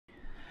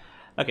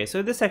Okay, so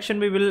in this section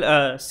we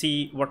will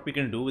see what we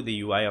can do with the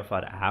UI of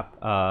our app,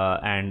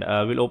 and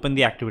we'll open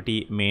the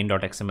activity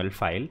main.xml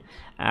file,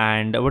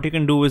 and what you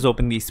can do is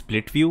open the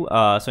split view.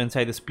 So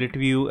inside the split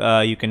view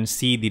you can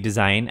see the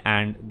design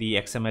and the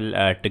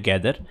XML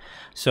together.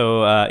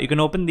 So you can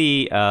open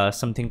the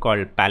something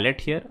called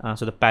palette here.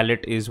 So the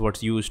palette is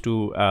what's used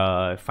to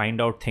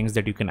find out things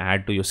that you can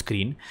add to your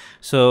screen.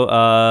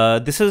 So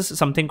this is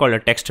something called a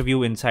text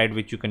view, inside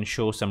which you can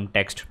show some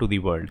text to the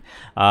world.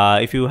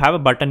 If you have a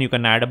button, you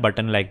can add a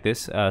button like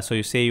this. So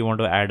you say you want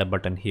to add a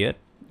button here,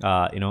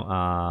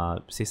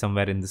 say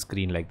somewhere in the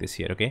screen like this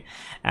here. Okay,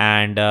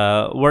 and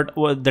what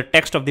the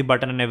text of the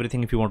button and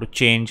everything, if you want to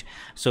change,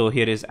 so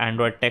here is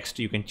Android text.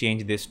 You can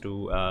change this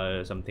to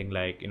something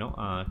like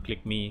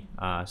click me,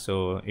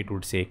 so it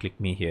would say click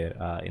me here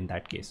in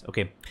that case.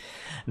 Okay,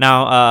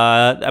 now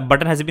a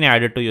button has been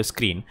added to your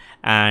screen,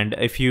 and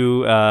if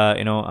you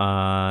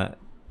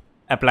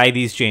apply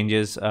these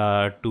changes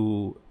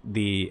to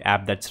the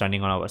app that's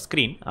running on our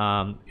screen,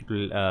 it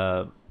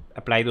will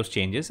apply those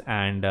changes,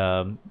 and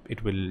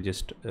it will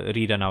just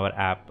rerun our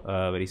app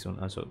very soon.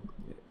 So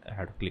I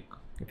have to click,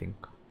 I think.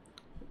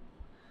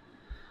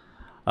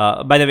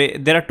 By the way,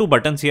 there are two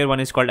buttons here. One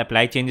is called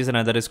apply changes,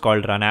 another is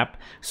called run app.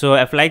 So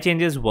apply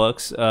changes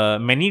works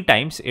many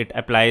times. It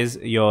applies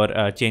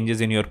your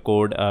changes in your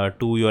code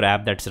to your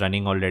app that's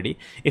running already.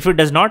 If it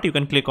does not, you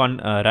can click on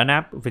run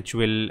app, which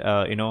will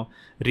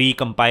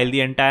recompile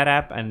the entire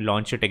app and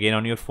launch it again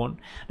on your phone.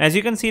 As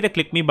you can see, the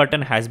click me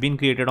button has been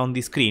created on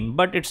the screen,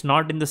 but it's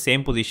not in the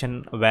same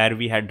position where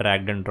we had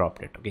dragged and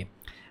dropped it. Okay.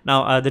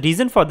 Now the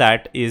reason for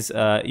that is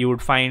you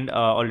would find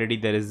already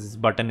there is this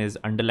button is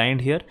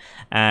underlined here,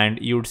 and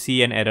you would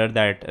see an error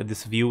that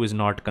this view is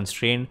not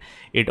constrained.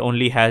 It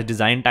only has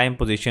design time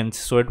positions,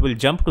 so it will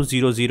jump to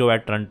 0, 0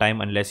 at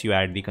runtime unless you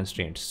add the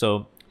constraints.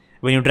 So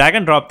when you drag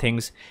and drop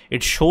things,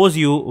 it shows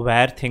you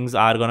where things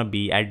are going to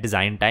be at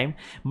design time,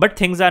 but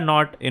things are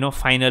not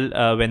final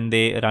when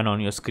they run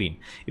on your screen.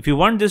 If you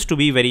want this to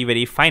be very,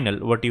 very final,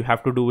 what you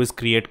have to do is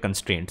create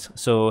constraints.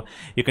 So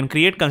you can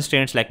create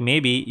constraints like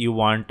maybe you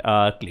want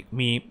click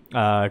me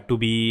to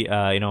be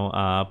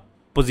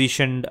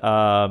positioned.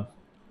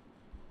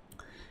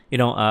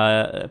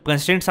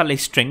 Constraints are like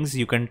strings.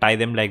 You can tie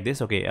them like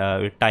this.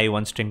 Okay, tie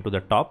one string to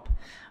the top,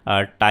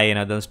 tie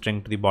another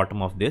string to the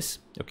bottom of this.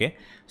 Okay,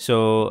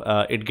 so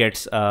it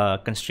gets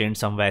constrained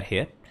somewhere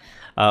here.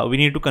 We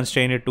need to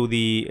constrain it to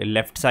the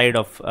left side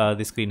of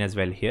the screen as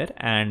well here,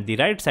 and the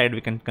right side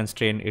we can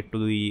constrain it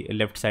to the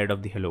left side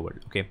of the hello world.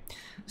 Okay,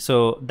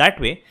 so that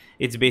way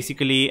it's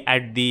basically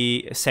at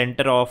the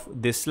center of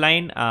this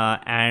line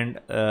and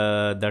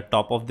the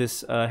top of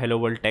this hello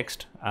world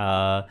text.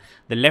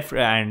 The left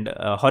and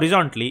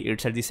horizontally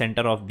it's at the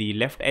center of the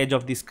left edge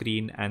of the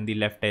screen and the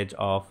left edge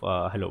of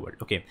hello world.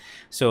 Okay,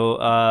 so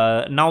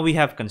now we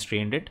have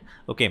constrained it.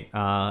 Okay,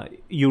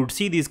 you'd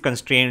see these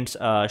constraints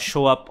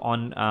show up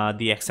on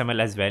the XML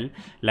as well,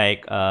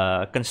 like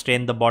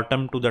constrain the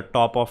bottom to the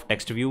top of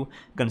text view,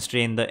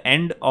 constrain the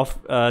end of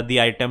the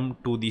item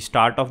to the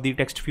start of the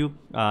text view,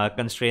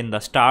 constrain the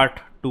start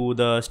to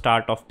the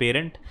start of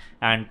parent,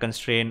 and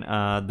constrain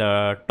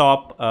the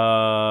top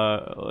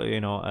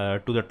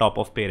to the top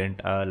of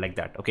parent, like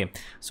that. Okay,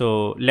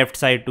 so left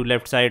side to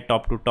left side,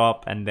 top to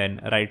top, and then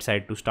right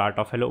side to start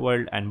of hello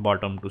world, and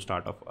bottom to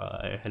start of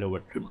hello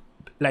world,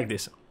 like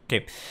this.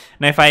 Okay,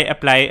 now if I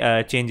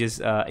apply changes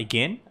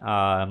again,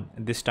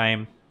 this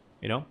time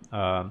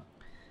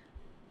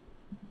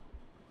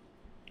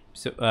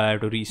so I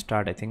have to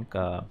restart, I think.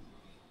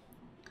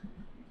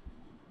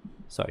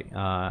 Sorry,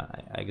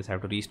 I guess I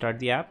have to restart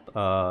the app.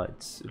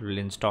 It will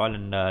install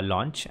and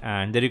launch,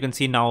 and there you can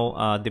see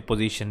now the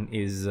position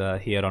is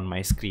here on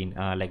my screen,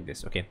 like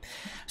this. Okay,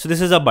 so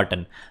this is a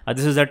button.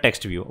 This is a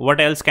text view.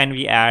 What else can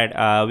we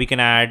add? We can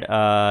add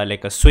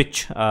like a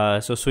switch.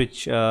 So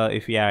switch,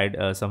 if we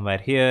add somewhere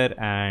here,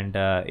 and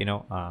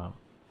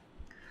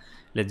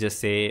let's just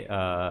say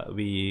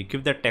we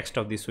give the text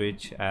of the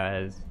switch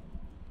as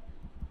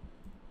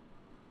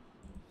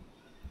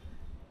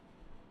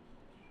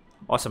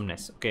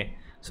awesomeness. Okay,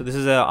 so this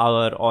is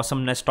our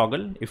awesomeness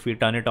toggle. If we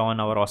turn it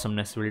on, our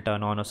awesomeness will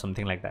turn on, or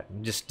something like that.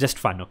 Just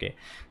fun. Okay,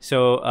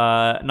 so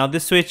now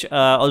this switch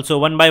also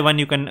one by one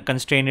you can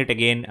constrain it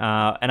again.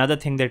 Another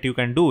thing that you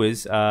can do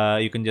is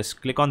you can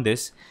just click on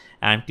this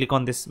and click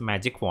on this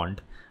magic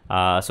wand.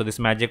 So this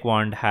magic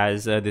wand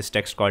has this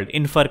text called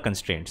Infer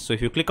Constraints. So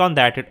if you click on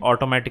that, it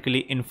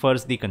automatically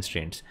infers the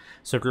constraints.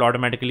 So it will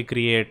automatically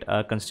create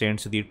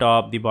constraints to the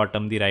top, the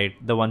bottom, the right,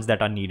 the ones that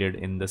are needed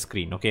in the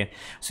screen. Okay,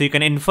 so you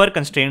can infer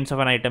constraints of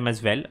an item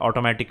as well.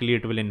 Automatically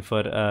it will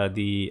infer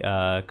the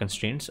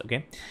constraints.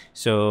 Okay,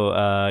 so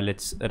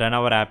let's run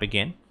our app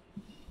again.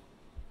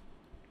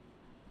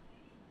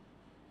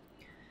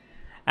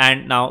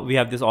 And now we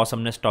have this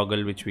awesomeness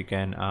toggle which we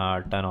can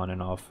turn on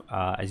and off,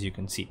 as you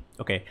can see.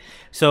 Okay,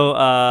 so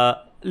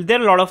there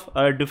are a lot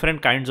of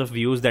different kinds of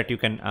views that you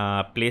can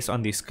place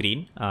on the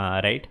screen,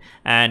 right?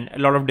 And a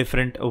lot of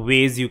different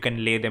ways you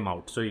can lay them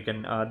out. So you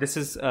can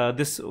this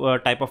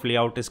type of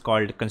layout is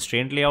called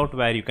constraint layout,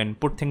 where you can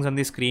put things on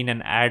the screen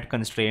and add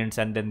constraints,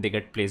 and then they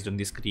get placed on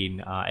the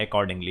screen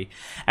accordingly.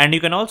 And you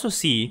can also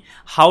see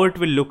how it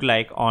will look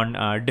like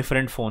on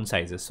different phone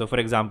sizes. So for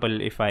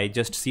example, if I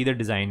just see the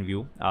design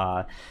view,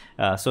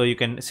 so you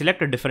can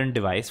select a different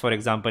device. For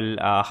example,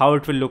 how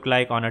it will look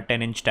like on a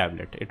 10-inch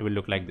tablet. It will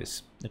look like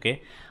this.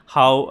 Okay.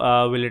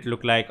 How will it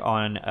look like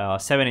on a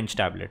 7-inch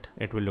tablet?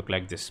 It will look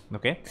like this.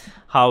 Okay.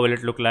 How will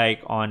it look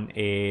like on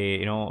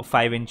a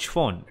 5-inch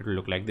phone? It will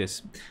look like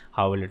this.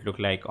 How will it look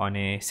like on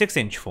a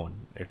 6-inch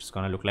phone? It's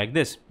gonna look like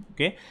this.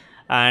 Okay.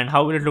 And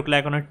how will it look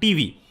like on a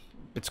TV?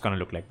 It's gonna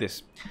look like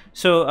this.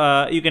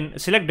 So you can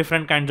select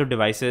different kinds of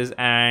devices,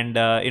 and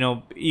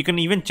you can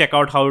even check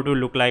out how it will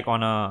look like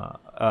on a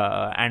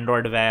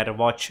Android Wear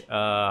watch,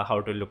 how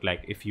it will look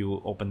like if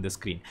you open the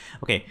screen.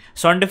 Okay,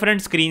 so on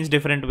different screens,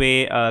 different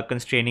way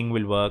constraining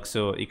will work,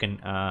 so you can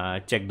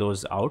check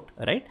those out,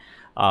 right?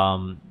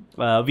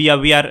 We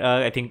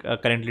are I think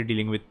currently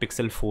dealing with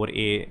Pixel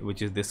 4a,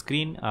 which is this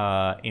screen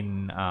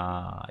in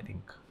I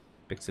think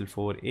Pixel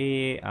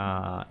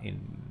 4a in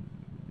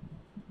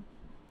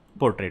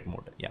portrait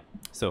mode. Yeah,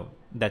 so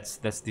that's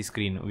the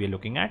screen we are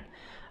looking at,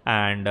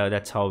 and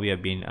that's how we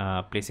have been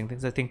placing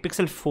things. I think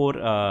Pixel 4,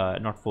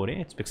 not 4a,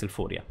 it's Pixel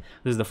 4. Yeah,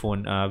 this is the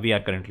phone we are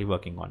currently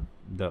working on,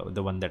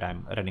 the one that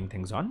I'm running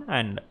things on,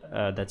 and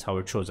that's how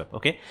it shows up.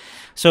 Okay,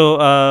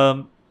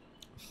 so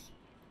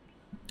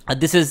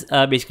this is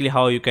basically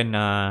how you can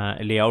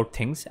lay out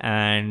things,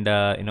 and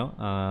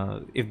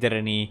if there are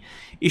any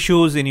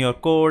issues in your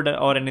code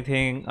or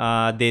anything,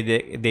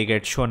 they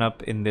get shown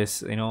up in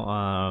this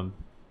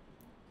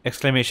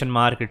exclamation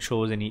mark. It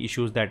shows any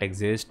issues that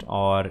exist,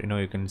 or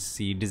you can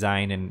see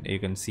design, and you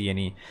can see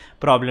any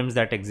problems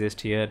that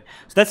exist here.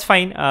 So that's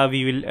fine.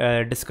 We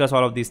will discuss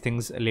all of these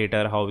things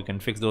later, how we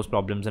can fix those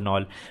problems and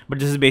all, but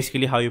this is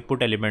basically how you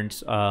put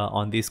elements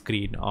on the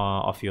screen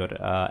of your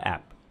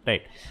app,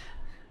 right?